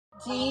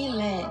D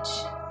Lynch.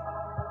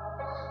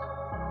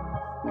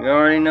 You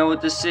already know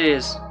what this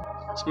is.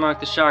 It's Mark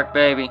the Shark,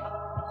 baby.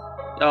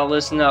 Y'all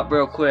listen up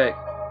real quick.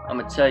 I'm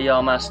gonna tell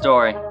y'all my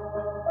story.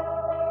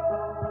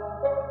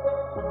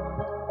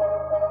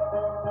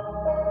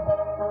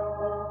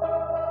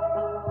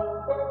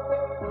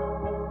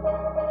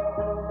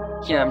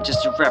 Yeah, I'm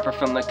just a rapper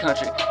from the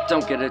country.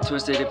 Don't get it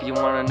twisted. If you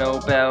wanna know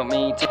about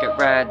me, take a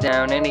ride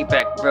down any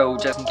back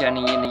road, Jackson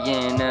County,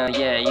 Indiana.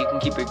 Yeah, you can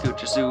keep your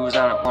Gucci shoes.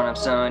 I don't want them,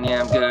 son.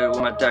 Yeah, I'm good with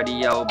my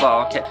dirty old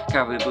ball cap,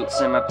 cowboy boots,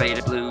 and my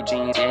faded blue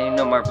jeans. Yeah, you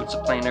know my roots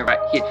are playing right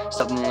here,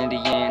 Southern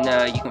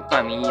Indiana. You can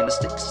find me in the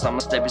sticks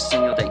almost every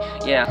single day.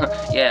 Yeah,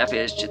 yeah, if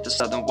it's just the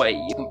Southern way,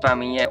 you can find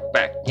me out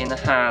back in the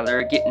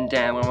holler, getting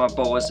down with my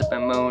boys,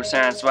 sipping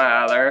moonshine,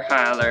 swaller,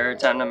 holler.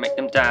 Time to make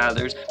them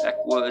dollars.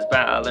 Backwoods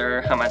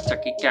baller, how my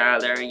turkey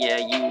collar. Yeah,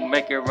 you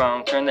make it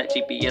wrong, turn that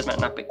GPS, might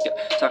not pick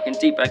up. Talking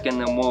deep back in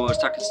the woods,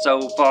 talking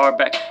so far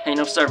back, ain't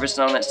no service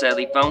on that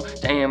celly phone.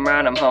 Damn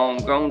right I'm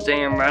homegrown,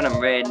 damn right I'm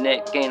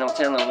redneck, ain't no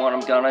telling what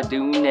I'm gonna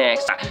do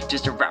next.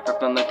 Just a rapper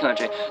from the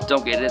country,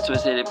 don't get it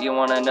twisted. If you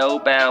wanna know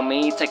about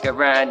me, take a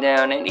ride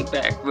down any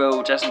back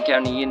road, Jackson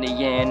County,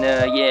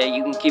 Indiana. Yeah,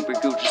 you can keep your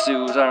Gucci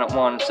shoes, I don't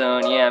want them,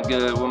 son. Yeah, I'm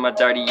good with my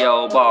dirty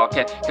old ball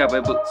cap,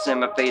 cowboy boots,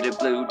 and my faded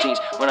blue jeans.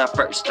 When I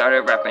first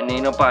started rapping,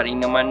 ain't nobody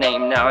know my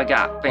name. Now I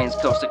got fans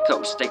coast to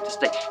coast, state to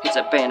state. It's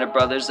a band of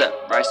brothers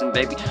up, Bryson,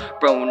 baby.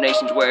 Bro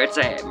Nation's where it's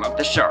at. Mark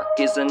the Shark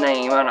is the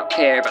name. I don't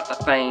care about the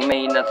fame,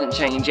 ain't nothing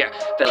change. Yeah,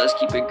 fellas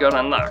keep it good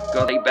on lock,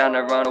 or they bound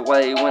to run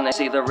away when they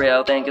see the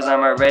real thing. Cause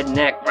I'm a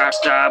redneck rock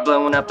star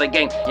blowing up the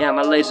game. Yeah, I'm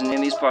a legend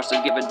in these parts,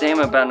 so give a damn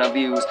about no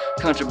views.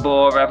 Country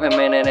boy rapping,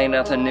 man, it ain't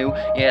nothing new.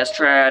 Yeah, it's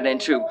tried and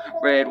true.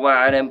 Red,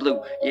 white, and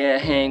blue. Yeah,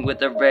 hang with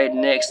the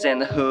rednecks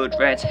and the hood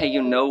rats. Hey,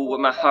 you know where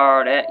my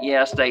heart at?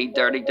 Yeah, I stay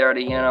dirty,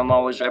 and I'm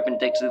always rapping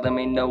Dixie. Let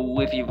me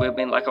know if you with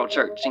me like old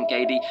Church and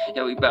Katie.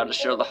 Yeah, we about to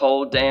show the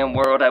whole damn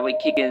world how we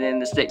kick it in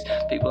the sticks.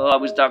 People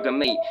always dogging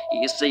me.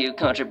 You can say you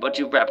country, but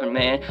you rapping,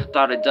 man.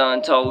 Thought I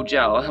done told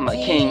y'all I'm a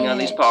king of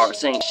these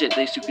parts. Ain't shit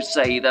that you could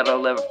say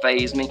that'll ever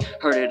phase me.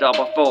 Heard it all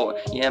before.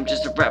 Yeah, I'm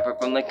just a rapper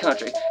from the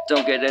country.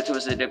 Don't get it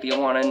twisted. If you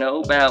wanna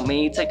know about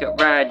me, take a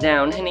ride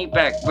down any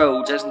back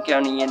road, Jackson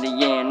County,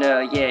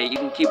 Indiana. Yeah, you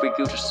can keep your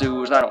Gucci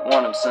shoes. I don't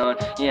want them, son.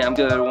 Yeah, I'm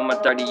good with my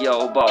dirty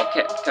old ball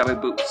cap, cowboy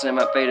boots, and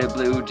my faded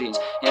blue jeans.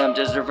 Yeah, I'm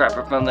just a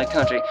rapper from the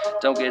country.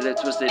 Don't get it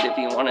twisted. If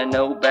you wanna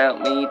know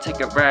about me,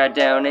 take a ride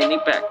down any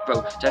back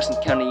road, Jackson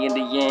County,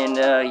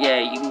 Indiana. Yeah,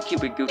 you can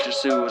keep your Gucci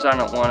shoes. I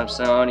don't want them,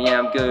 son. Yeah,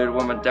 I'm good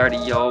with my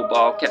dirty old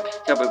ball cap,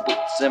 cowboy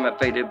boots, and my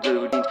faded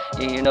blue jeans.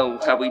 Yeah, you know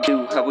how we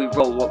do, how we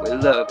roll, what we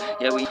love.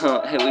 Yeah, we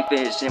hunt, hey, we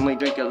fish, and we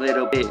drink a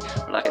little bit.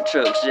 We're like a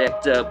truck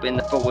jacked up in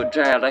the forward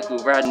drive, like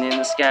we're riding in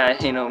the sky.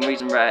 Ain't no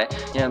reason right.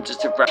 Yeah, I'm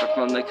just a rapper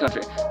from the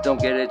country.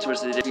 Don't get it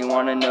twisted. If you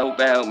wanna know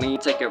about me,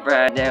 take a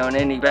ride down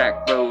any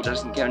back road,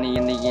 Jackson County,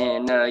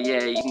 Indiana.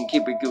 Yeah, you can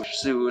keep your Gucci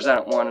shoes. I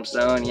don't want them,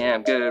 son. Yeah,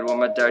 I'm good with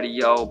my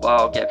dirty old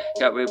ball cap,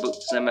 cowboy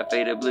boots, and my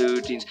faded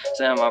blue jeans.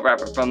 Say I'm a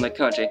rapper from the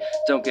country.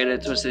 Don't get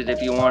it twisted.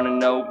 If you wanna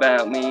know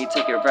about me,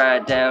 take a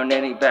ride down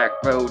any back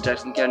road,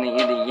 Jackson County,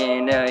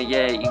 Indiana.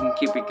 Yeah, you can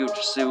keep your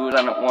Gucci shoes.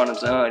 I don't want them,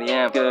 son.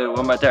 Yeah, I'm good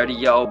with my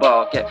dirty old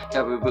ball cap,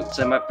 cowboy boots,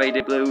 and my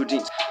faded blue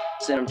jeans.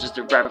 Say I'm just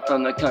a rapper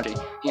from the country.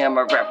 Yeah, I'm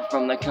a rapper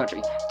from the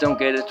country. Don't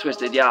get it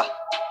twisted, y'all.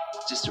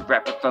 Just a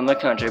rapper from the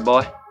country,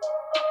 boy.